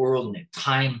in that world, and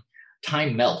time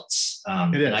melts.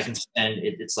 And I can spend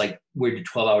it's like, where did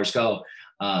 12 hours go?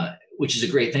 Which is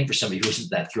a great thing for somebody who isn't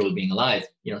that thrilled of being alive.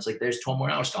 It's like, there's 12 more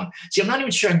hours gone. See, I'm not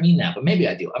even sure I mean that, but maybe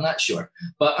I do. I'm not sure.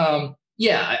 But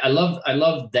I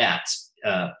love that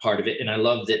part of it. And I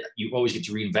love that you always get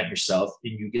to reinvent yourself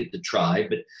and you get to try.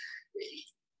 But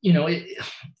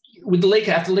with the lake,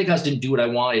 after the lake house didn't do what I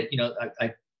wanted,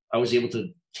 I was able to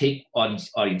take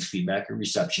audience feedback or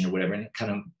reception or whatever, and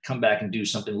kind of come back and do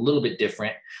something a little bit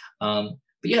different. But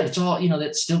yeah, that's all,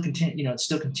 that's still contingent, it's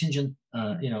still contingent,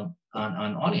 on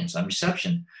audience, on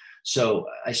reception. So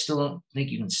I still don't think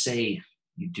you can say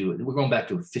you do it. We're going back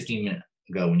to a 15-minute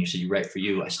ago when you said you write for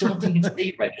you. I still don't think you can say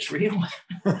you write just for you.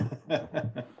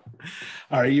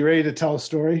 Are you ready to tell a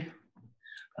story?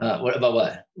 What about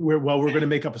what? We're going to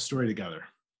make up a story together.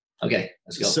 Okay,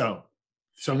 let's go.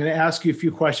 So I'm going to ask you a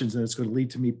few questions, and it's going to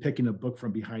lead to me picking a book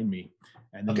from behind me,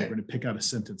 and then we're going to pick out a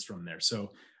sentence from there.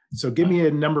 So give me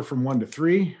a number from 1 to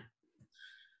 3.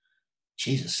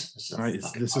 Jesus. All right,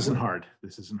 this isn't hard.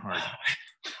 This isn't hard.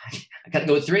 I got to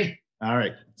go with 3. All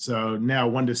right. So now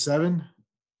 1 to 7.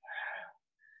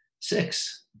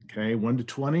 6. Okay. 1 to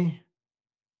 20.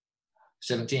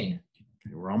 17.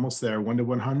 Okay, we're almost there. 1 to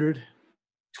 100.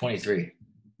 23.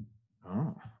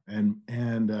 Oh, and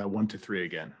 1 to 3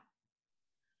 again.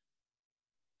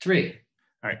 3.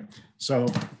 All right. So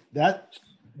that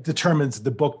determines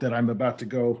the book that I'm about to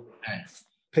go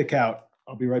pick out.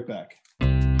 I'll be right back.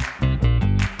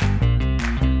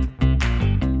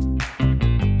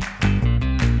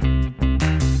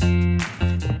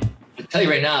 I'll tell you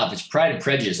right now, if it's Pride and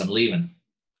Prejudice, I'm leaving.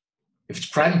 If it's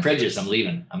Pride and Prejudice, I'm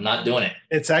leaving. I'm not doing it.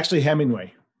 It's actually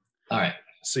Hemingway. All right.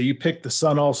 So you picked The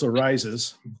Sun Also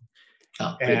Rises.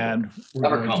 Oh, and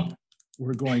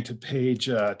we're going to page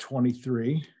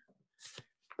 23.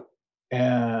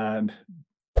 And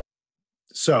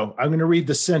so I'm going to read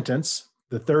the sentence,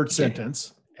 the third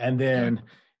sentence, and then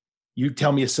you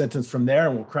tell me a sentence from there,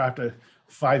 and we'll craft a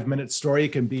 5-minute story.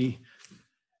 It can be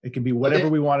whatever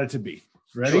we want it to be.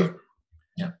 Ready? Sure.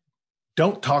 Yeah.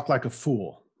 Don't talk like a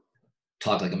fool.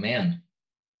 Talk like a man.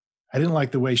 I didn't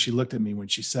like the way she looked at me when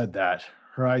she said that.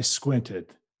 Her eyes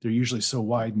squinted. They're usually so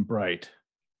wide and bright.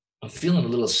 I'm feeling a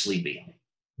little sleepy.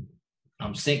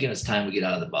 I'm thinking it's time we get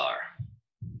out of the bar.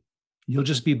 You'll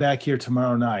just be back here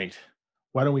tomorrow night.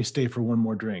 Why don't we stay for one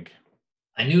more drink?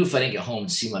 I knew if I didn't get home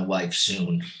and see my wife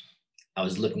soon, I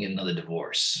was looking at another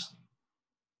divorce.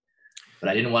 But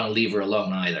I didn't want to leave her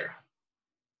alone either.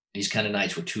 These kind of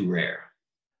nights were too rare.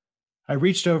 I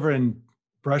reached over and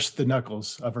brushed the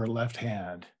knuckles of her left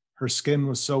hand. Her skin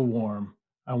was so warm,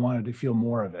 I wanted to feel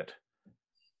more of it.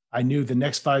 I knew the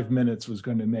next 5 minutes was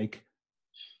going to make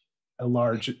a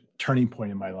large turning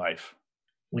point in my life.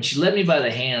 When she led me by the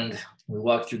hand, we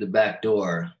walked through the back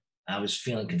door. I was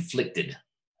feeling conflicted.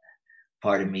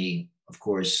 Part of me, of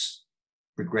course,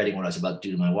 regretting what I was about to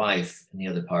do to my wife, and the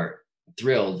other part,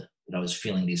 thrilled that I was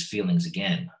feeling these feelings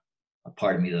again. A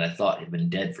part of me that I thought had been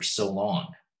dead for so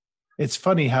long. It's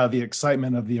funny how the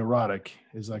excitement of the erotic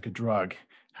is like a drug,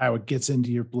 how it gets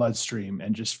into your bloodstream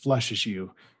and just flushes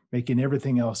you, making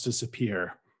everything else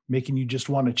disappear, making you just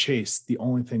want to chase the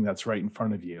only thing that's right in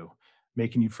front of you,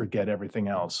 making you forget everything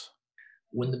else.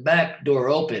 When the back door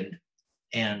opened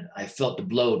and I felt the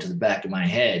blow to the back of my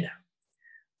head,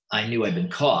 I knew I'd been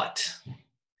caught.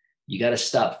 You got to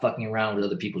stop fucking around with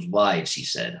other people's wives, he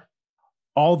said.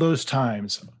 All those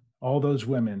times, all those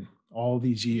women, all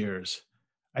these years,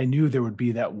 I knew there would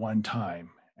be that one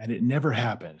time, and it never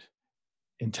happened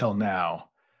until now.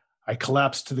 I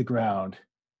collapsed to the ground,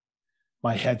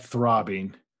 my head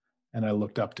throbbing, and I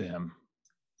looked up to him.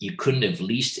 You couldn't have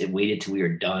least waited till we were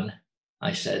done,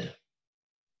 I said.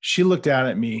 She looked down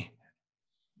at me,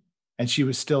 and she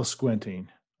was still squinting,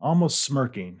 almost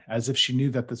smirking, as if she knew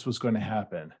that this was going to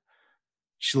happen.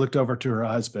 She looked over to her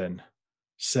husband,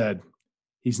 said,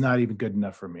 "He's not even good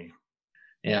enough for me."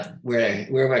 Yeah, where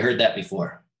have I heard that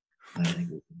before?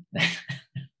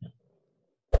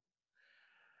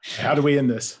 How do we end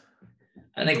this?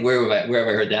 I think where have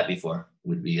I heard that before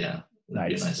would be nice. Be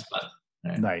a nice spot.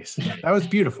 Right. Nice. That was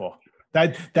beautiful.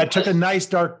 That took a nice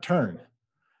dark turn.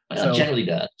 Well, generally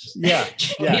does. Yeah.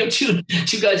 Yeah. You know,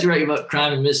 two guys are writing about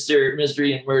crime and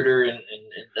mystery and murder, and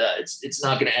it's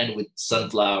not going to end with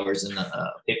sunflowers and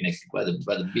a picnic by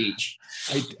the beach.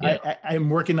 I'm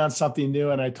working on something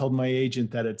new, and I told my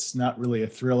agent that it's not really a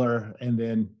thriller. And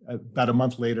then about a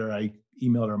month later, I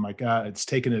emailed her, "Oh my God, it's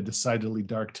taken a decidedly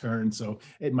dark turn, so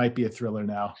it might be a thriller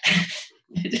now."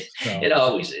 It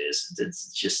always is.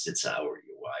 It's how you're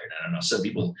wired. I don't know. Some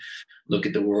people look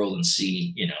at the world and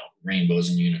see, rainbows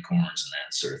and unicorns and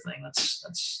that sort of thing.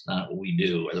 That's not what we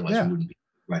do. Otherwise, we wouldn't be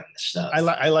writing this stuff.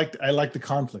 I like the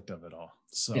conflict of it all.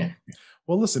 So,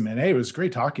 well, listen, man. Hey, it was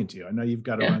great talking to you. I know you've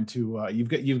got to run to. You've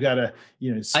got to I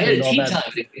had spend all tea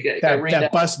that time.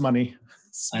 that bus money.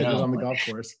 Spend it on the golf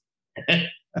course.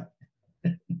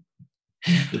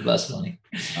 The bus money.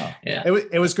 Oh. Yeah.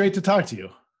 It was great to talk to you.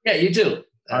 Yeah, you too.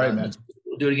 All right, man.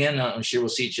 do it again. I'm sure we'll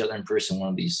see each other in person one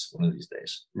of these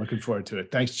days. Looking forward to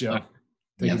it. Thanks, Joe.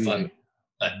 Yeah, fun.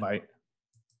 Bye.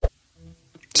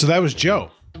 So that was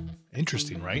Joe.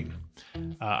 Interesting, right?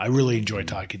 I really enjoyed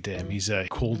talking to him. He's a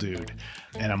cool dude,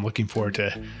 and I'm looking forward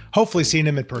to hopefully seeing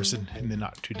him in person in the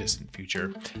not too distant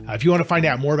future. If you want to find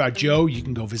out more about Joe, you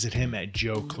can go visit him at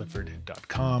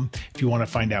joeclifford.com. If you want to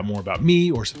find out more about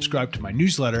me or subscribe to my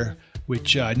newsletter,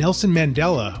 which Nelson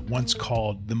Mandela once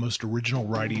called the most original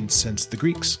writing since the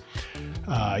Greeks,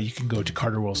 you can go to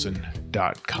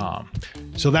carterwilson.com.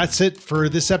 So that's it for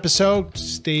this episode.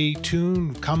 Stay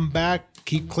tuned, come back,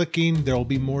 keep clicking. There will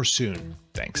be more soon.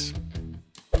 Thanks.